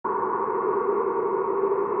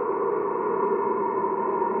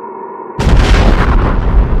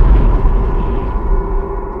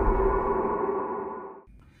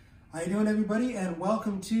you doing, everybody? And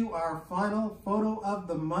welcome to our final photo of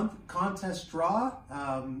the month contest draw.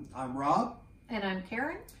 I'm Rob. And I'm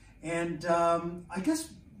Karen. And I guess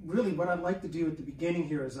really what I'd like to do at the beginning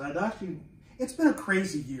here is it's been a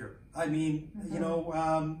crazy year. I mean,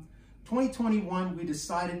 2021, we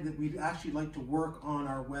decided that we'd actually like to work on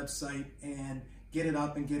our website and get it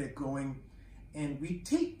up and get it going. And we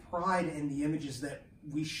take pride in the images that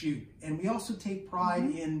we shoot. And we also take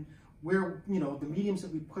pride in where, the mediums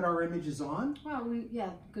that we put our images on. Well,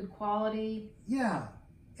 good quality. Yeah.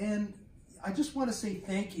 And I just want to say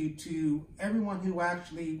thank you to everyone who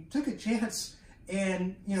actually took a chance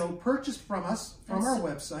and, purchased from us, from our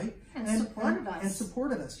website. And supported us. And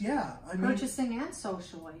supported us, yeah. Purchasing and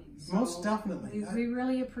socially. So most definitely. We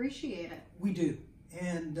really appreciate it. We do.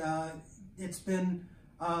 And it's been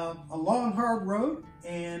a long, hard road,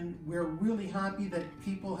 and we're really happy that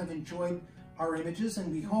people have enjoyed our images,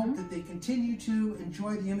 and we hope that they continue to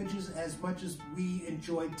enjoy the images as much as we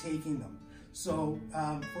enjoyed taking them. So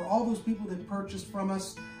for all those people that purchased from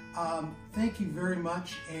us, thank you very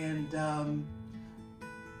much, and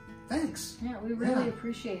thanks. Yeah, we really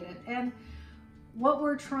appreciate it. And what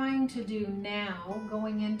we're trying to do now,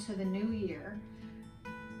 going into the new year,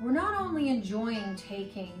 we're not only enjoying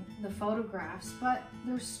taking the photographs, but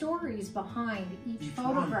there's stories behind each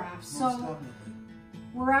photograph. So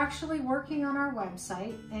we're actually working on our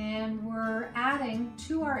website, and we're adding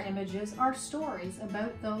to our images our stories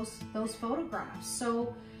about those photographs.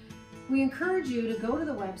 So we encourage you to go to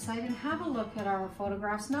the website and have a look at our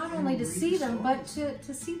photographs, not only to see them, but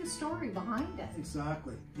to see the story behind it.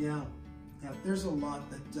 Exactly, yeah. There's a lot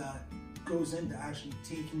that goes into actually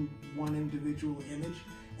taking one individual image.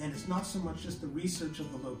 And it's not so much just the research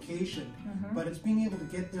of the location, but it's being able to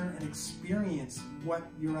get there and experience what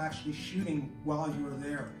you're actually shooting while you're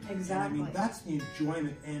there. Exactly. And that's the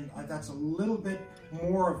enjoyment, and that's a little bit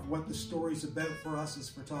more of what the story's about for us as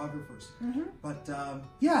photographers. But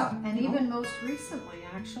yeah. And even most recently,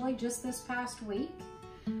 actually, just this past week,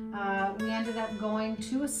 we ended up going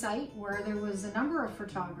to a site where there was a number of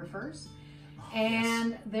photographers,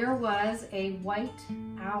 and there was a white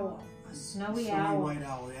owl. A snowy owl. White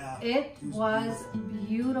owl, yeah. It was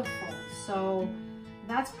beautiful. So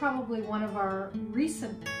that's probably one of our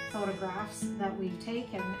recent photographs that we've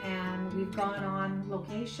taken, and we've gone on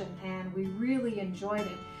location, and we really enjoyed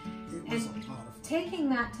it. It was a lot of fun. Taking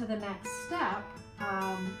that to the next step,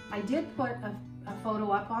 I did put a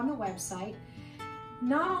photo up on the website.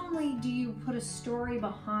 Not only do you put a story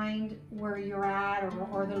behind where you're at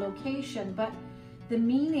or the location, but the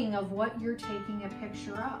meaning of what you're taking a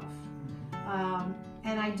picture of.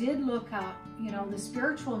 And I did look up, the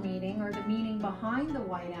spiritual meaning or the meaning behind the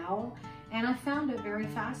white owl, and I found it very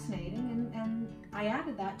fascinating, and I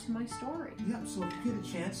added that to my story. Yeah, so if you get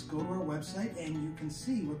a chance, go to our website and you can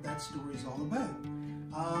see what that story is all about.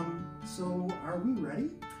 So are we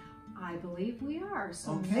ready? I believe we are.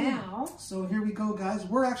 So okay. Now. So here we go, guys.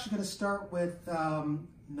 We're actually going to start with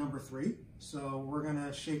number 3. So we're going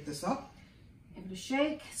to shake this up. Give it a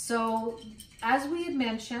shake. So as we had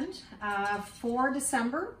mentioned, for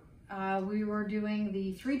December, we were doing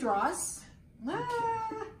the 3 draws.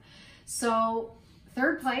 So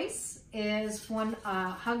third place is one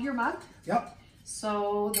Hug Your Mug. Yep.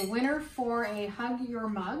 So the winner for a Hug Your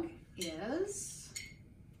Mug is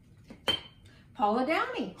Paula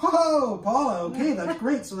Downey. Oh, Paula. Okay, that's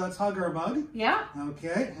great. So that's Hug Your Mug. Yeah.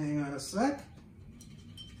 Okay, hang on a sec.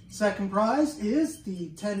 Second prize is the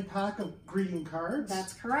 10-pack of greeting cards.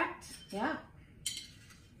 That's correct, yeah.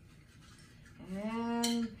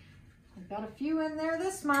 And I've got a few in there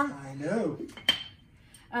this month. I know.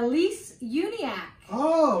 Elise Uniac.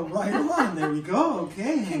 Oh, right on. There we go.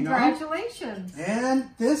 Okay, hang Congratulations. on. And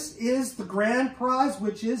this is the grand prize,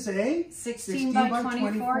 which is a 16 by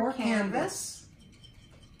 24 canvas.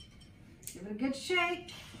 Give it a good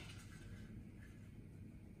shake.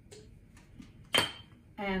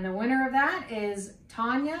 And the winner of that is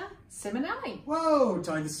Tanya Simonelli. Whoa,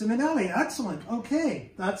 Tanya Simonelli. Excellent.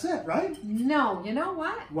 Okay, that's it, right? No, you know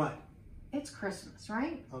what? What? It's Christmas,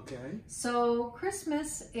 right? Okay. So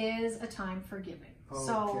Christmas is a time for giving. Okay.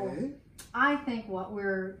 So I think what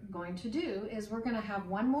we're going to do is we're going to have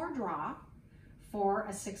one more draw for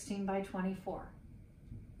a 16 by 24.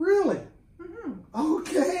 Really?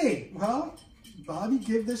 Okay. Well, Bobby,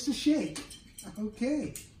 give this a shake.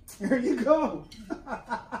 Okay. There you go.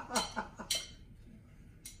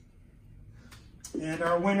 And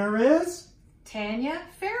our winner is? Tanya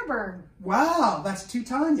Fairburn. Wow, that's 2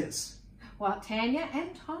 Tanyas. Well, Tanya and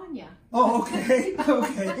Tanya. Oh, okay.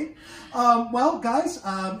 Okay. Well, guys,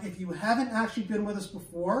 if you haven't actually been with us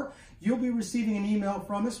before, you'll be receiving an email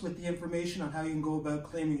from us with the information on how you can go about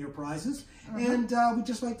claiming your prizes. And we'd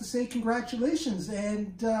just like to say congratulations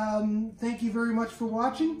and thank you very much for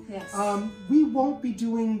watching. Yes. We won't be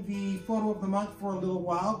doing the photo of the month for a little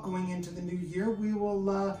while going into the new year. We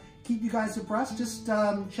will keep you guys abreast. Just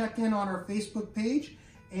check in on our Facebook page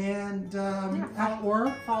and or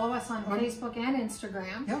follow us on Facebook and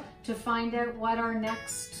Instagram to find out what our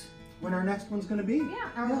next when our next one's going to be.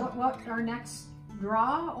 What our next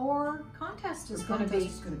draw or contest is going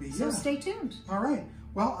to be. So stay tuned. All right.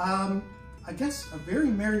 Well, I guess a very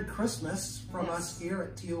Merry Christmas from us here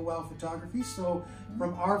at TOL Photography. So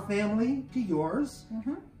from our family to yours,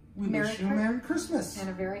 we wish you a Merry Christmas. And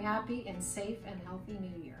a very happy and safe and healthy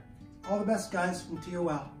New Year. All the best, guys, from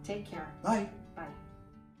TOL. Take care. Bye.